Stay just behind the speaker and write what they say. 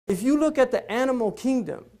If you look at the animal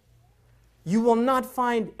kingdom, you will not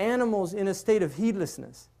find animals in a state of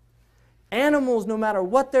heedlessness. Animals, no matter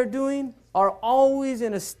what they're doing, are always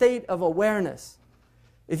in a state of awareness.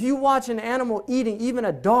 If you watch an animal eating, even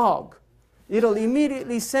a dog, it'll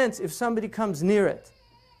immediately sense if somebody comes near it.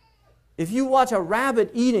 If you watch a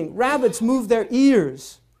rabbit eating, rabbits move their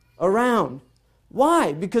ears around.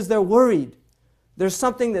 Why? Because they're worried. There's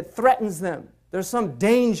something that threatens them. There's some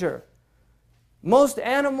danger. Most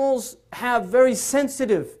animals have very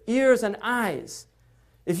sensitive ears and eyes.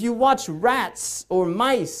 If you watch rats or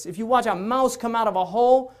mice, if you watch a mouse come out of a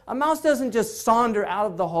hole, a mouse doesn't just saunter out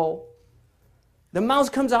of the hole. The mouse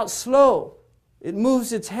comes out slow. It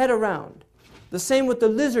moves its head around. The same with the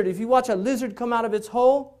lizard. If you watch a lizard come out of its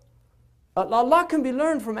hole, a lot can be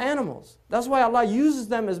learned from animals. That's why Allah uses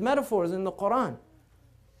them as metaphors in the Quran.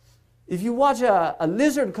 If you watch a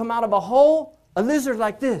lizard come out of a hole, a lizard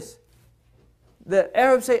like this. The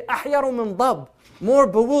Arabs say, أحير من ضب, more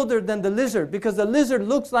bewildered than the lizard, because the lizard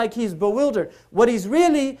looks like he's bewildered. What he's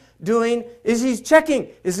really doing is he's checking,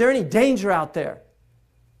 is there any danger out there?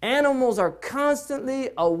 Animals are constantly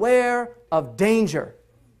aware of danger.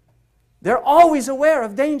 They're always aware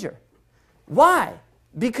of danger. Why?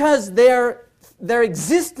 Because their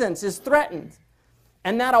existence is threatened.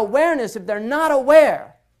 And that awareness, if they're not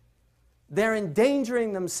aware, they're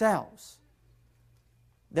endangering themselves.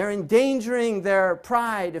 They're endangering their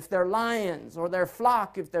pride if they're lions, or their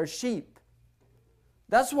flock if they're sheep.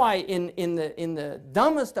 That's why in the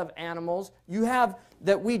dumbest of animals, you have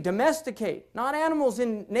that we domesticate. Not animals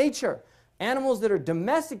in nature. Animals that are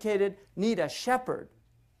domesticated need a shepherd.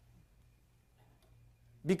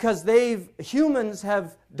 Because humans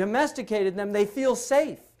have domesticated them, they feel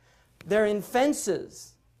safe. They're in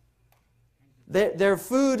fences. Their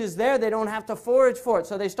food is there, they don't have to forage for it,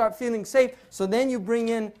 so they start feeling safe. So then you bring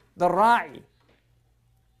in the ra'i.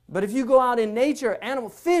 But if you go out in nature,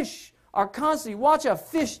 fish are constantly, watch a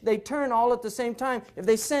fish, they turn all at the same time if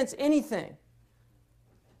they sense anything.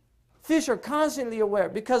 Fish are constantly aware,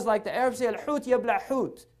 because like the Arabs say, al-hut yabla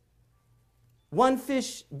hut. One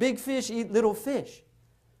fish, big fish eat little fish.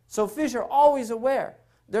 So fish are always aware.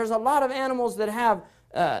 There's a lot of animals that have,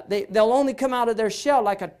 they'll only come out of their shell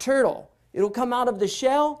like a turtle. It'll come out of the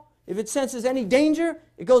shell. If it senses any danger,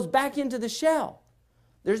 it goes back into the shell.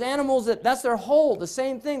 There's animals that's their hole, the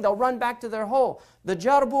same thing. They'll run back to their hole. The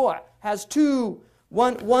jarbu' has two,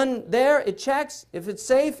 one there, it checks. If it's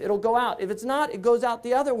safe, it'll go out. If it's not, it goes out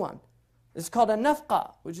the other one. It's called a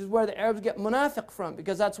nafqa, which is where the Arabs get munafiq from,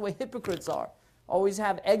 because that's where hypocrites are. Always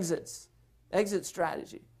have exit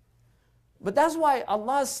strategy. But that's why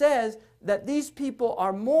Allah says that these people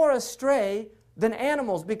are more astray than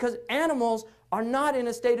animals, because animals are not in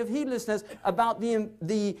a state of heedlessness about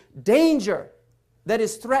the danger that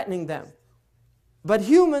is threatening them. But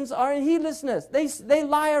humans are in heedlessness. They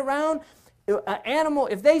lie around. An animal,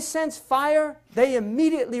 if they sense fire, they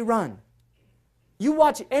immediately run. You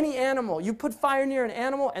watch any animal, you put fire near an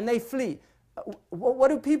animal and they flee. What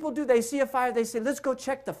do people do? They see a fire, they say, let's go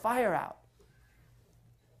check the fire out.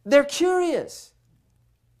 They're curious.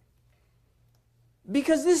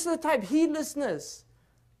 Because this is the type of heedlessness.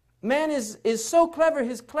 Man is so clever,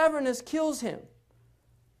 his cleverness kills him.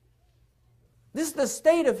 This is the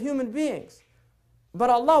state of human beings. But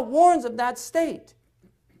Allah warns of that state.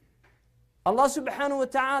 Allah subhanahu wa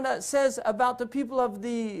ta'ala says about the people of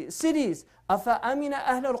the cities, أَفَأَمِنَ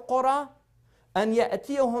أَهْلَ الْقُرَىٰ أَنْ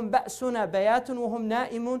يَأْتِيَهُمْ بَأْسُنَا بَيَاتٌ وَهُمْ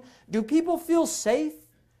نَائِمُونَ. Do people feel safe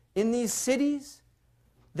in these cities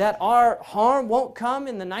that our harm won't come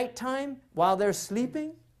in the nighttime while they're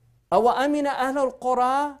sleeping? أَوَأَمِنَ أَهْلَ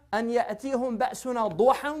الْقُرَىٰ أَنْ يَأْتِيهُمْ بَأْسُنَا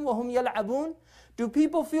ضُحًى وَهُمْ يَلْعَبُونَ. Do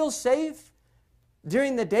people feel safe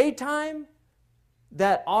during the daytime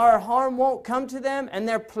that our harm won't come to them and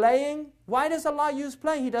they're playing? Why does Allah use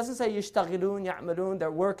playing? He doesn't say يَشْتَغِلُونَ يَعْمَلُونَ,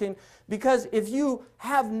 they're working. Because if you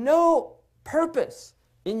have no purpose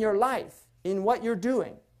in your life, in what you're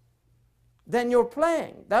doing, then you're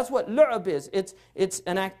playing. That's what lu'ab is. It's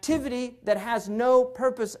an activity that has no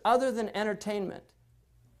purpose other than entertainment.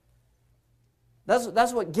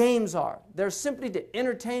 That's what games are. They're simply to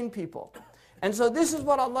entertain people. And so this is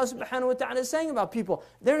what Allah subhanahu wa ta'ala is saying about people.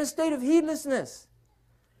 They're in a state of heedlessness.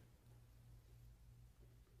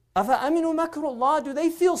 أَفَأَمِنُوا مَكْرُ اللَّهِ. Do they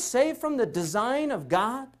feel safe from the design of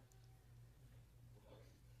God?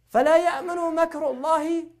 فَلَا يَأْمَنُوا مَكْرُ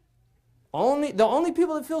اللَّهِ. The only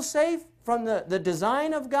people that feel safe from the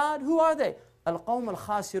design of God, who are they? الْقَوْمَ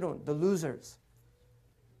الْخَاسِرُونَ. The losers.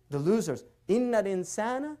 The losers. إِنَّ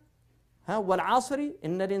الْإِنسَانَ وَالْعَصْرِ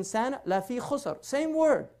إِنَّ الْإِنسَانَ لَفِي خُسْرٍ. Same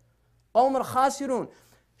word. قَوْمَ الْخَاسِرُونَ.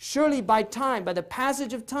 Surely by the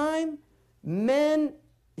passage of time, men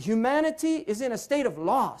Humanity is in a state of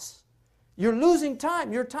loss. You're losing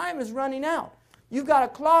time. Your time is running out. You've got a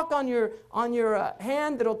clock on your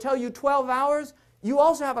hand that'll tell you 12 hours. You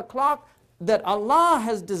also have a clock that Allah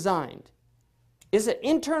has designed. It's an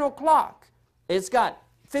internal clock. It's got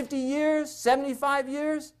 50 years, 75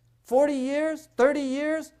 years, 40 years, 30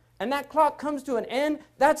 years, and that clock comes to an end.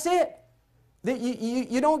 That's it.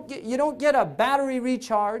 You don't get a battery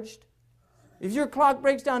recharged. If your clock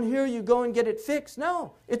breaks down here, you go and get it fixed.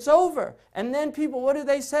 No, it's over. And then people, what do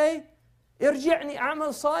they say? Irji'ni a'mal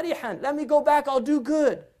salihan. Let me go back, I'll do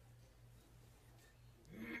good.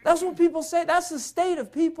 That's what people say. That's the state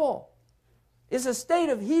of people. It's a state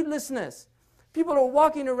of heedlessness. People are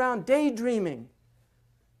walking around daydreaming.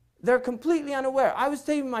 They're completely unaware. I was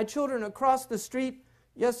taking my children across the street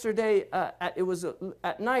yesterday. It was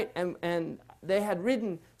at night, and they had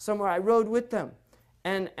ridden somewhere. I rode with them.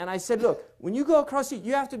 And I said, look, when you go across the street,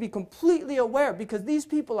 you have to be completely aware because these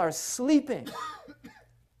people are sleeping.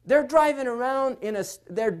 They're driving around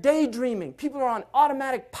they're daydreaming. People are on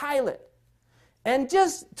automatic pilot. And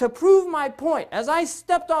just to prove my point, as I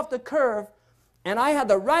stepped off the curve, and I had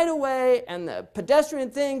the right of way, and the pedestrian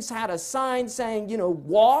things had a sign saying,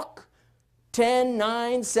 walk, 10,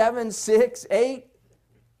 9, 7, 6, 8.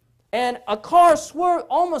 And a car swerved,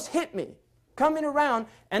 almost hit me, coming around,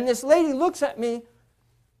 and this lady looks at me,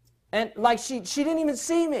 and like she didn't even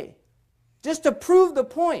see me, just to prove the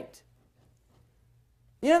point.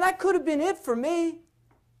 That could have been it for me.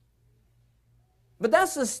 But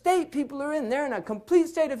that's the state people are in. They're in a complete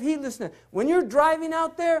state of heedlessness. When you're driving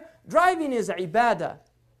out there, driving is ibadah.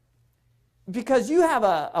 Because you have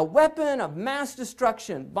a weapon of mass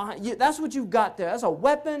destruction behind you. That's what you've got there. That's a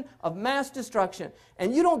weapon of mass destruction.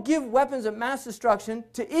 And you don't give weapons of mass destruction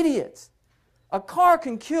to idiots. A car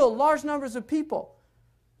can kill large numbers of people.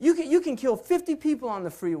 You can kill 50 people on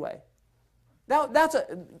the freeway.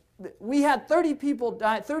 We had 30 people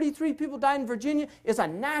die, 33 people died in Virginia. It's a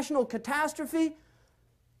national catastrophe.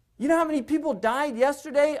 You know how many people died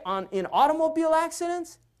yesterday in automobile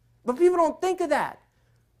accidents? But people don't think of that.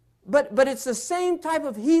 But it's the same type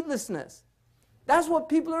of heedlessness. That's what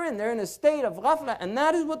people are in. They're in a state of ghafla, and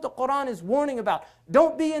that is what the Quran is warning about.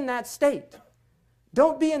 Don't be in that state.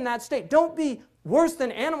 Don't be in that state. Don't be worse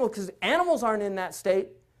than animals, because animals aren't in that state.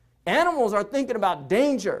 Animals are thinking about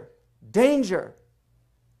danger. Danger.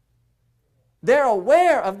 They're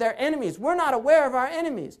aware of their enemies. We're not aware of our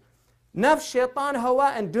enemies. Nafs, shaitan,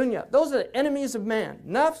 hawa, and dunya. Those are the enemies of man.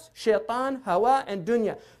 Nafs, shaitan, hawa, and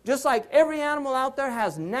dunya. Just like every animal out there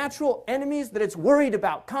has natural enemies that it's worried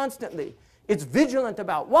about constantly. It's vigilant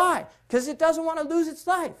about. Why? Because it doesn't want to lose its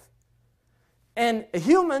life. And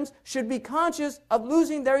humans should be conscious of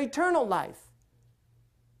losing their eternal life.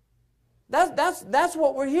 That's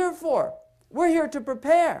what we're here for. We're here to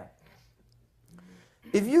prepare.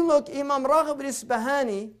 If you look, Imam Raghib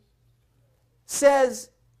al-Isbahani says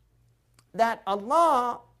that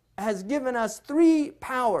Allah has given us 3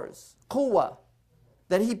 powers, quwwah,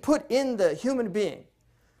 that He put in the human being.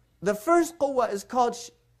 The first quwwah is called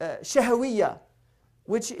shahawiyya,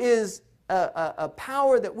 which is a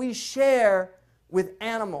power that we share with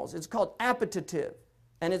animals. It's called appetitive,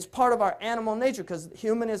 and it's part of our animal nature because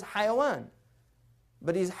human is hayawan.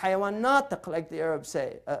 But he's hayawan natiq, like the Arabs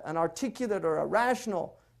say, an articulate or a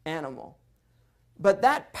rational animal. But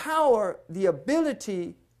that power, the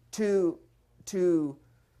ability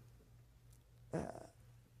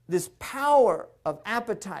this power of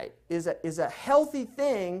appetite is a healthy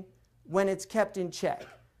thing when it's kept in check.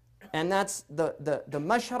 And that's the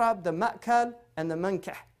mashrab, the ma'kal, and the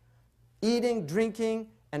mankah. Eating, drinking,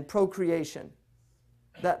 and procreation.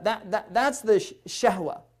 That's the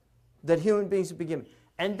shahwa that human beings begin.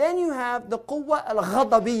 And then you have the quwwa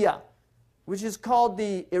al-ghadabiyya, which is called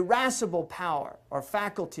the irascible power or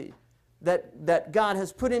faculty that God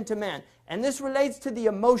has put into man. And this relates to the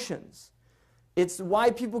emotions. It's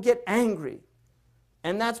why people get angry.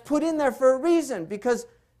 And that's put in there for a reason, because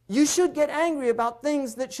you should get angry about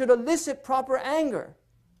things that should elicit proper anger.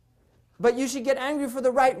 But you should get angry for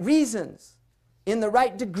the right reasons, in the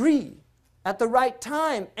right degree, at the right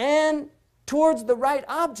time, and towards the right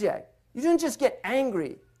object. You don't just get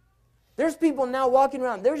angry. There's people now walking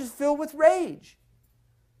around, they're just filled with rage.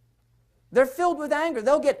 They're filled with anger.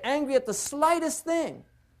 They'll get angry at the slightest thing.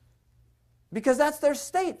 Because that's their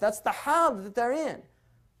state. That's the hal that they're in.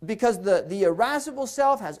 Because the irascible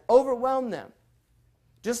self has overwhelmed them.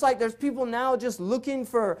 Just like there's people now just looking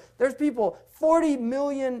for, there's people, 40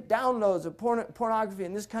 million downloads of pornography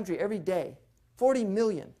in this country every day. 40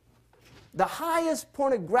 million. The highest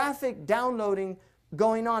pornographic downloading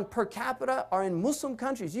going on per capita are in Muslim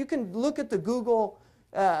countries. You can look at the Google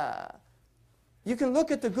You can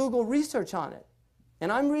look at the Google research on it.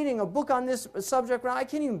 And I'm reading a book on this subject right now. I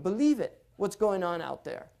can't even believe it, what's going on out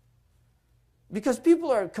there. Because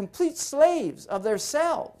people are complete slaves of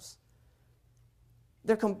themselves.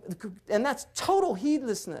 And that's total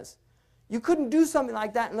heedlessness. You couldn't do something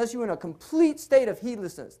like that unless you were in a complete state of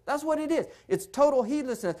heedlessness. That's what it is. It's total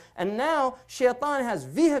heedlessness. And now Shaitan has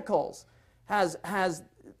vehicles, has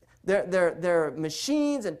their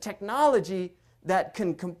machines and technology that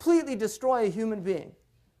can completely destroy a human being.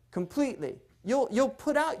 Completely. You'll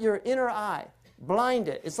put out your inner eye, blind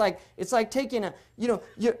it. It's like taking a,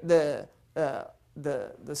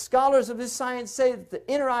 the scholars of this science say that the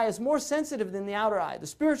inner eye is more sensitive than the outer eye. The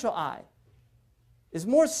spiritual eye is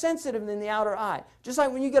more sensitive than the outer eye. Just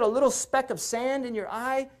like when you get a little speck of sand in your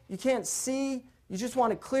eye, you can't see, you just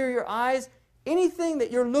want to clear your eyes. Anything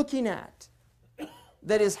that you're looking at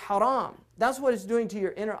that is haram, that's what it's doing to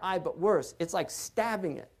your inner eye, but worse. It's like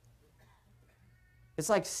stabbing it. It's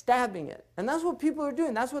like stabbing it. And that's what people are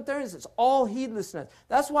doing. That's what there is. It's all heedlessness.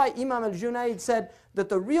 That's why Imam al-Junayd said that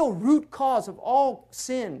the real root cause of all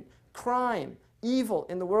sin, crime, evil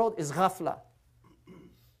in the world is ghafla.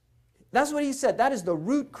 That's what he said. That is the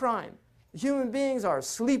root crime. Human beings are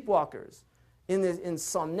sleepwalkers in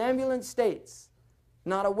somnambulant states,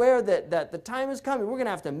 not aware that the time is coming. We're going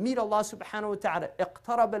to have to meet Allah subhanahu wa ta'ala.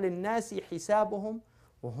 اقترب للناس حسابهم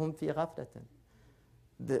وهم في غفلة.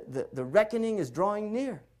 The reckoning is drawing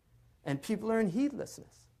near, and people are in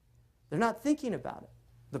heedlessness. They're not thinking about it.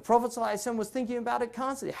 The Prophet ﷺ was thinking about it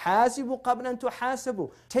constantly. حاسبوا قبل أن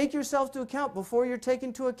تحاسبوا. Take yourself to account before you're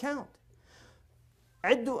taken to account.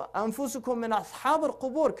 عدوا أنفسكم من أصحاب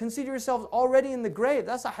القبور. Consider yourselves already in the grave.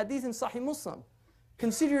 That's a hadith in Sahih Muslim.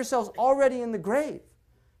 Consider yourselves already in the grave.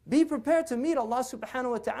 Be prepared to meet Allah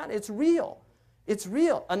subhanahu wa ta'ala. It's real. It's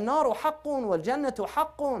real. النار حق والجنة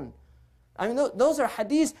حق. I mean, those are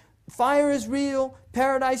hadiths. Fire is real.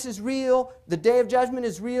 Paradise is real. The day of judgment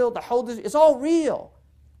is real. The whole, it's all real.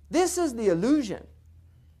 This is the illusion.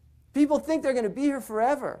 People think they're going to be here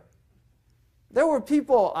forever. There were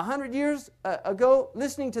people 100 years ago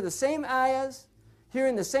listening to the same ayahs,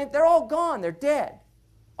 hearing the same. They're all gone. They're dead.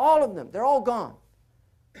 All of them. They're all gone.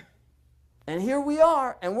 And here we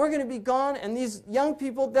are, and we're going to be gone, and these young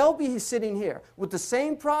people, they'll be sitting here with the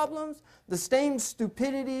same problems, the same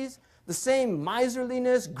stupidities, the same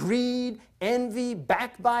miserliness, greed, envy,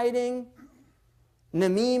 backbiting,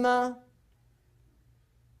 namima,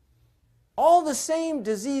 all the same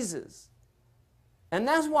diseases. And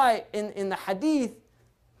that's why in the hadith,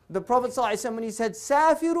 the Prophet ﷺ, when he said,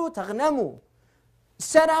 Safiru taghnamu,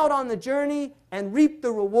 set out on the journey and reap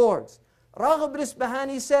the rewards. Raghib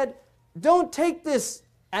Isbahani said, don't take this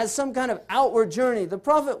as some kind of outward journey. The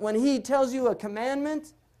Prophet, when he tells you a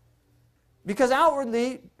commandment, because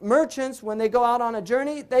outwardly, merchants, when they go out on a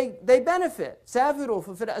journey, they benefit. Safiru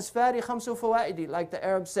fil asfari khamsu fawaidi, like the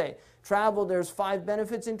Arabs say. Travel, there's 5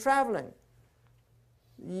 benefits in traveling.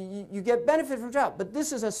 You get benefit from travel. But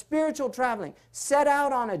this is a spiritual traveling. Set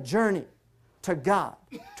out on a journey to God,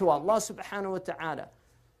 to Allah subhanahu wa ta'ala.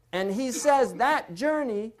 And he says that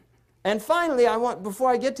journey, and finally, before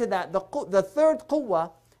I get to that, the third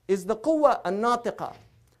quwwah is the quwwah an-natiqa.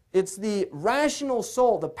 It's the rational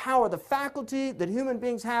soul, the power, the faculty that human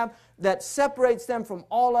beings have that separates them from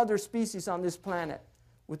all other species on this planet,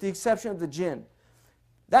 with the exception of the jinn.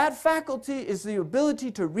 That faculty is the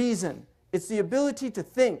ability to reason. It's the ability to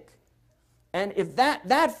think. And if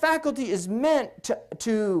that faculty is meant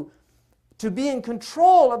to be in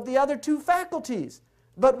control of the other 2 faculties.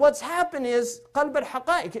 But what's happened is, qalb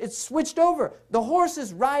al-haqa'iq, it's switched over. The horse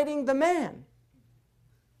is riding the man.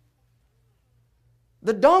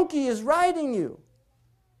 The donkey is riding you.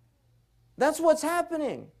 That's what's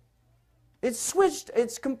happening. It's switched,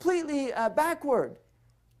 it's completely backward.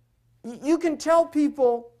 You can tell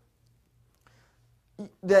people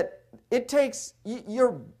that it takes,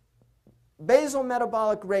 your basal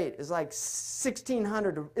metabolic rate is like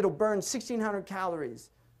 1,600, it'll burn 1,600 calories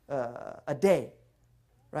a day,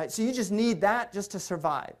 right? So you just need that just to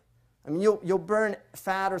survive. I mean, you'll burn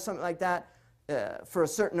fat or something like that for a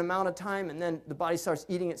certain amount of time, and then the body starts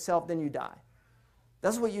eating itself, then you die.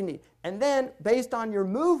 That's what you need. And then, based on your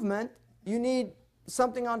movement, you need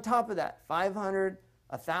something on top of that, 500,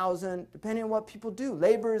 1,000, depending on what people do.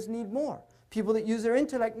 Laborers need more. People that use their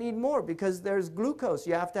intellect need more because there's glucose.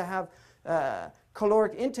 You have to have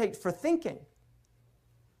caloric intake for thinking.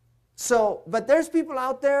 So, but there's people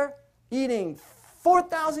out there eating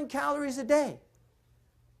 4,000 calories a day.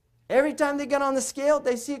 Every time they get on the scale,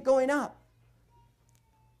 they see it going up.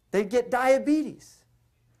 They get diabetes.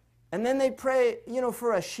 And then they pray,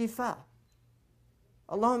 for a shifa.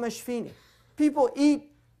 Allahumma shfini. People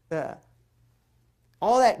eat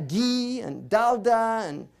all that ghee and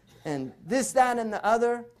dalda and this, that, and the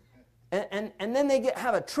other. And then they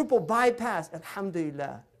have a triple bypass.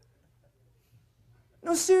 Alhamdulillah.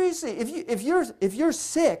 No, seriously, if you're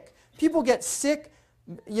sick, people get sick,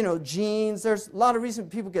 you know, genes, there's a lot of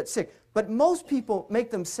reasons people get sick. But most people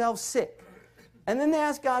make themselves sick. And then they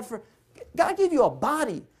ask God God gave you a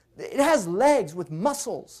body. It has legs with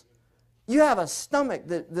muscles. You have a stomach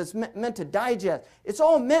that's meant to digest. It's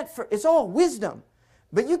all wisdom.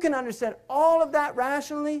 But you can understand all of that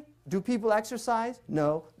rationally. Do people exercise?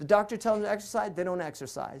 No. The doctor tells them to exercise, they don't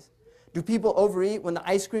exercise. Do people overeat when the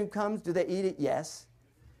ice cream comes? Do they eat it? Yes.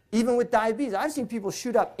 Even with diabetes, I've seen people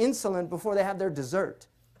shoot up insulin before they have their dessert.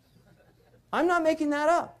 I'm not making that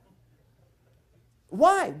up.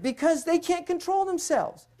 Why? Because they can't control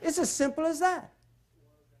themselves. It's as simple as that.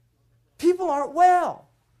 People aren't well.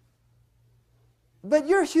 But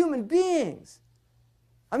you're human beings.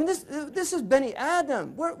 I mean, this is Bani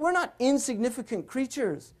Adam. We're not insignificant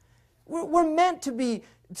creatures. We're meant to be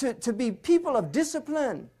people of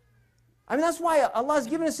discipline. I mean, that's why Allah has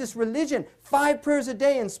given us this religion, 5 prayers a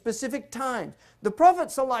day in specific times. The Prophet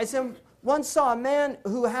ﷺ once saw a man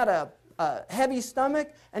who had a heavy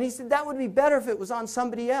stomach, and he said that would be better if it was on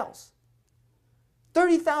somebody else.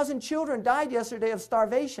 30,000 children died yesterday of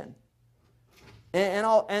starvation.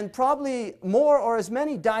 And probably more or as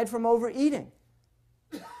many died from overeating.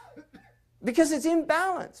 Because it's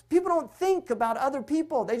imbalance. People don't think about other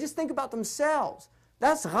people. They just think about themselves.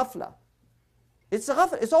 That's ghafla.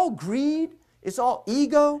 It's all greed. It's all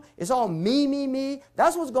ego. It's all me, me, me.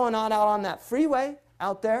 That's what's going on out on that freeway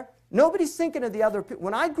out there. Nobody's thinking of the other people.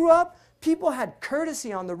 When I grew up, people had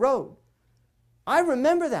courtesy on the road. I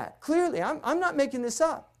remember that clearly. I'm not making this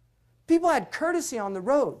up. People had courtesy on the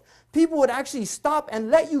road. People would actually stop and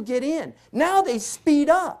let you get in. Now they speed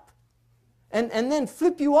up and then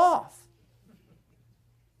flip you off.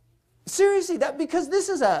 Seriously, because this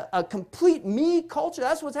is a complete me culture.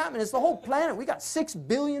 That's what's happening. It's the whole planet. We got 6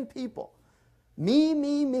 billion people. Me,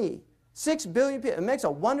 me, me. 6 billion people. It makes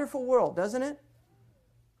a wonderful world, doesn't it?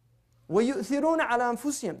 وَيُؤْثِرُونَ عَلَى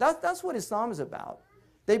أَنفُسِهِمْ. That's what Islam is about.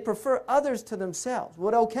 They prefer others to themselves.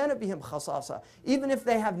 وَلَوْ كَانَ بِهِمْ خَصَاصَةٌ. Even if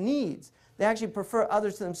they have needs, they actually prefer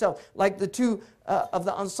others to themselves. Like the 2 of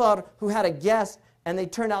the Ansar who had a guest and they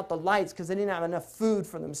turned out the lights because they didn't have enough food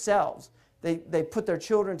for themselves. They put their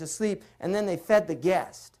children to sleep and then they fed the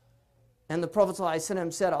guest. And the Prophet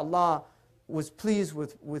ﷺ said, Allah was pleased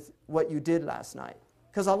with what you did last night.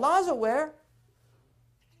 Because Allah is aware.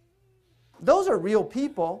 Those are real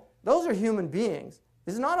people. Those are human beings.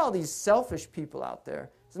 It's not all these selfish people out there.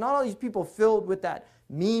 It's not all these people filled with that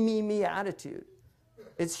me, me, me attitude.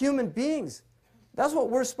 It's human beings. That's what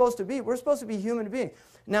we're supposed to be. We're supposed to be human beings.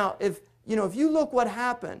 Now, if you look what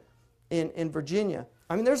happened in Virginia,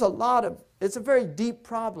 I mean, it's a very deep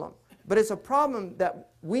problem. But it's a problem that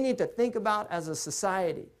we need to think about as a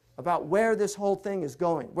society, about where this whole thing is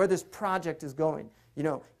going, where this project is going.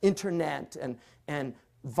 Internet and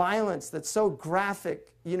violence that's so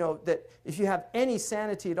graphic, that if you have any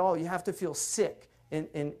sanity at all, you have to feel sick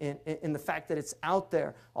in the fact that it's out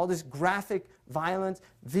there. All this graphic violence,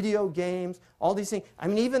 video games, all these things. I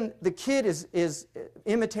mean, even the kid is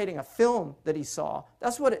imitating a film that he saw.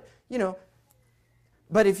 That's what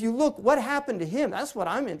But if you look, what happened to him? That's what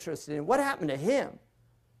I'm interested in. What happened to him?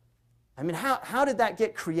 I mean, how did that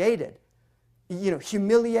get created?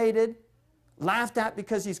 Humiliated, laughed at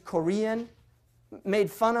because he's Korean,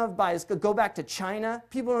 made fun of by go back to China.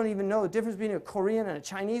 People don't even know the difference between a Korean and a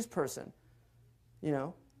Chinese person. They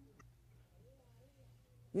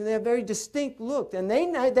have very distinct look, and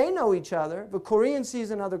they know each other. If a Korean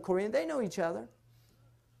sees another Korean, they know each other.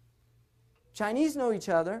 Chinese know each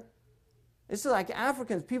other. It's like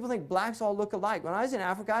Africans. People think blacks all look alike. When I was in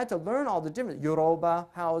Africa, I had to learn all the different Yoruba,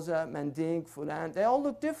 Hausa, Mandinka, Fulan. They all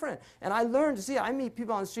look different. And I learned to see. I meet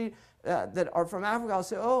people on the street that are from Africa. I'll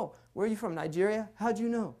say, "Oh, where are you from? Nigeria? How'd you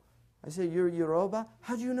know?" I say, "You're Yoruba?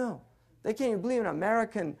 How'd you know?" They can't even believe an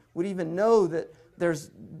American would even know that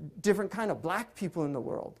there's different kind of black people in the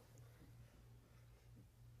world.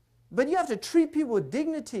 But you have to treat people with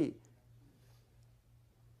dignity.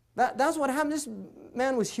 That's what happened. This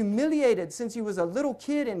man was humiliated since he was a little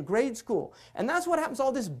kid in grade school. And that's what happens,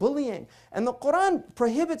 all this bullying. And the Quran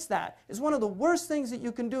prohibits that. It's one of the worst things that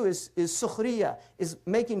you can do is sukhriya, is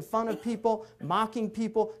making fun of people, mocking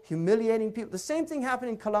people, humiliating people. The same thing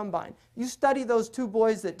happened in Columbine. You study those 2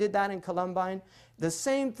 boys that did that in Columbine. The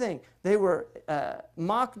same thing. They were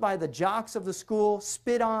mocked by the jocks of the school,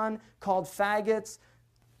 spit on, called faggots.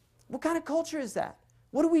 What kind of culture is that?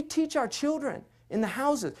 What do we teach our children in the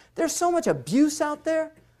houses? There's so much abuse out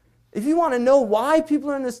there. If you want to know why people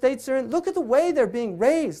are in the states they're in, look at the way they're being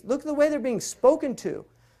raised. Look at the way they're being spoken to.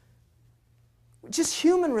 Just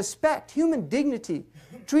human respect, human dignity,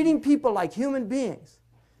 treating people like human beings,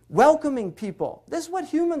 welcoming people. This is what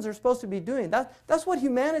humans are supposed to be doing. That's what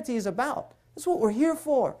humanity is about. That's what we're here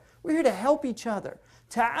for. We're here to help each other.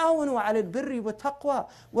 تعاونوا على البر والتقوى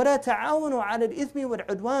ولا تعاونوا على الإثم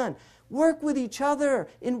والعدوان. Work with each other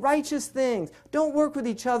in righteous things. Don't work with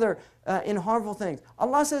each other in harmful things.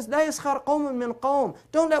 Allah says, لا يسخر قوم من قوم.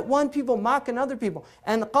 Don't let one people mock another people.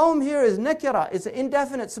 And qawm here is nakira. It's an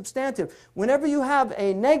indefinite substantive. Whenever you have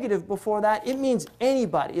a negative before that, it means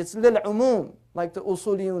anybody. It's lil-umum, like the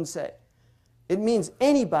usuliyun say. It means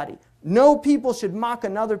anybody. No people should mock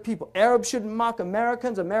another people. Arabs shouldn't mock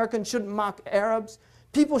Americans. Americans shouldn't mock Arabs.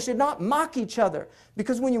 People should not mock each other.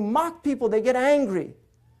 Because when you mock people, they get angry.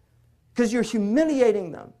 Because you're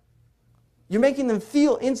humiliating them. You're making them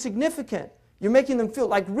feel insignificant. You're making them feel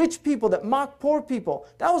like rich people that mock poor people.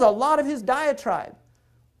 That was a lot of his diatribe.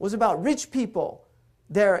 Was about rich people,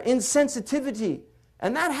 their insensitivity.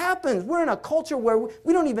 And that happens. We're in a culture where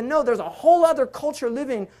we don't even know there's a whole other culture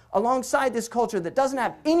living alongside this culture that doesn't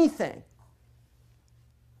have anything.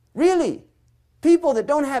 Really. People that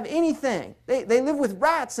don't have anything. They live with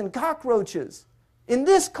rats and cockroaches. In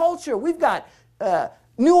this culture, we've got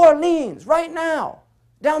New Orleans right now.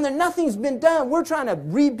 Down there, nothing's been done. We're trying to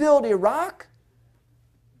rebuild Iraq.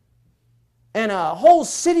 And a whole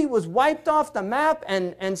city was wiped off the map,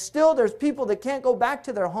 and still there's people that can't go back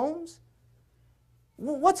to their homes.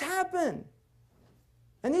 What's happened?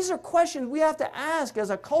 And these are questions we have to ask as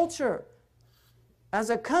a culture, as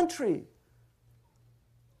a country.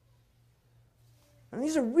 And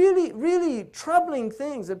these are really, really troubling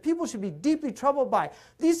things that people should be deeply troubled by.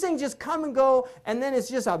 These things just come and go, and then it's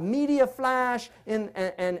just a media flash, and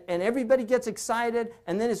everybody gets excited,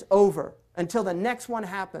 and then it's over until the next one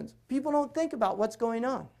happens. People don't think about what's going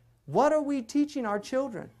on. What are we teaching our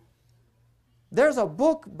children? There's a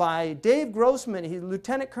book by Dave Grossman, he's a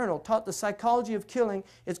lieutenant colonel, taught the psychology of killing.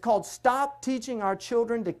 It's called Stop Teaching Our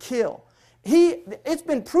Children to Kill. It's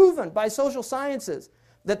been proven by social sciences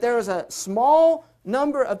that there is a small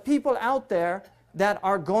number of people out there that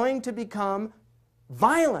are going to become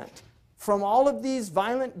violent from all of these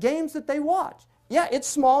violent games that they watch. Yeah, it's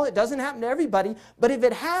small, it doesn't happen to everybody, but if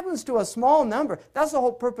it happens to a small number, that's the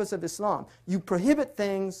whole purpose of Islam. You prohibit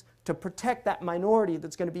things to protect that minority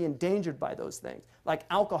that's going to be endangered by those things, like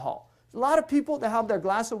alcohol. A lot of people that have their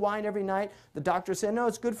glass of wine every night, the doctor said, no,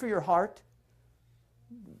 it's good for your heart.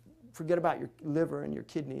 Forget about your liver and your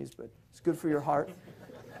kidneys, but it's good for your heart.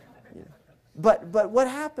 Yeah. But what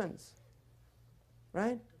happens,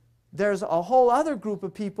 right? There's a whole other group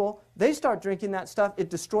of people, they start drinking that stuff, it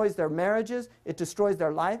destroys their marriages, it destroys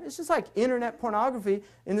their life. It's just like internet pornography.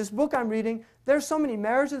 In this book I'm reading, there's so many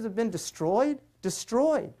marriages that have been destroyed.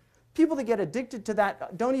 People that get addicted to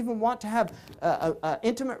that don't even want to have an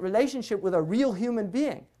intimate relationship with a real human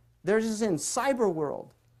being. They're just in cyber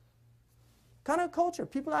world. Kind of culture.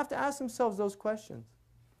 People have to ask themselves those questions.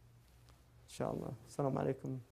 Inshallah. Assalamu alaikum.